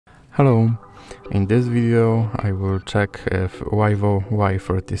Hello, in this video I will check if Vivo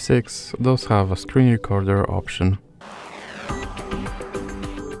Y36 does have a screen recorder option.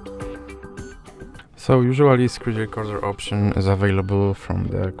 So usually screen recorder option is available from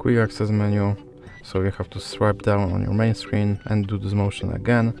the quick access menu, so you have to swipe down on your main screen and do this motion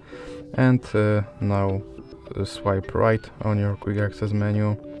again, and now swipe right on your quick access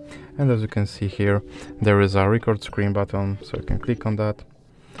menu, and as you can see here there is a record screen button, so you can click on that.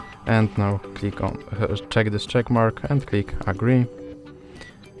 And now click on check this check mark and click agree,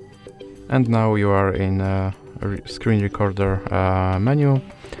 and now you are in screen recorder menu,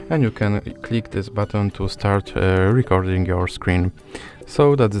 and you can click this button to start recording your screen.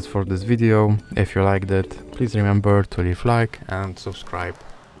 So that's it for this video. If you liked it, please remember to leave like and subscribe.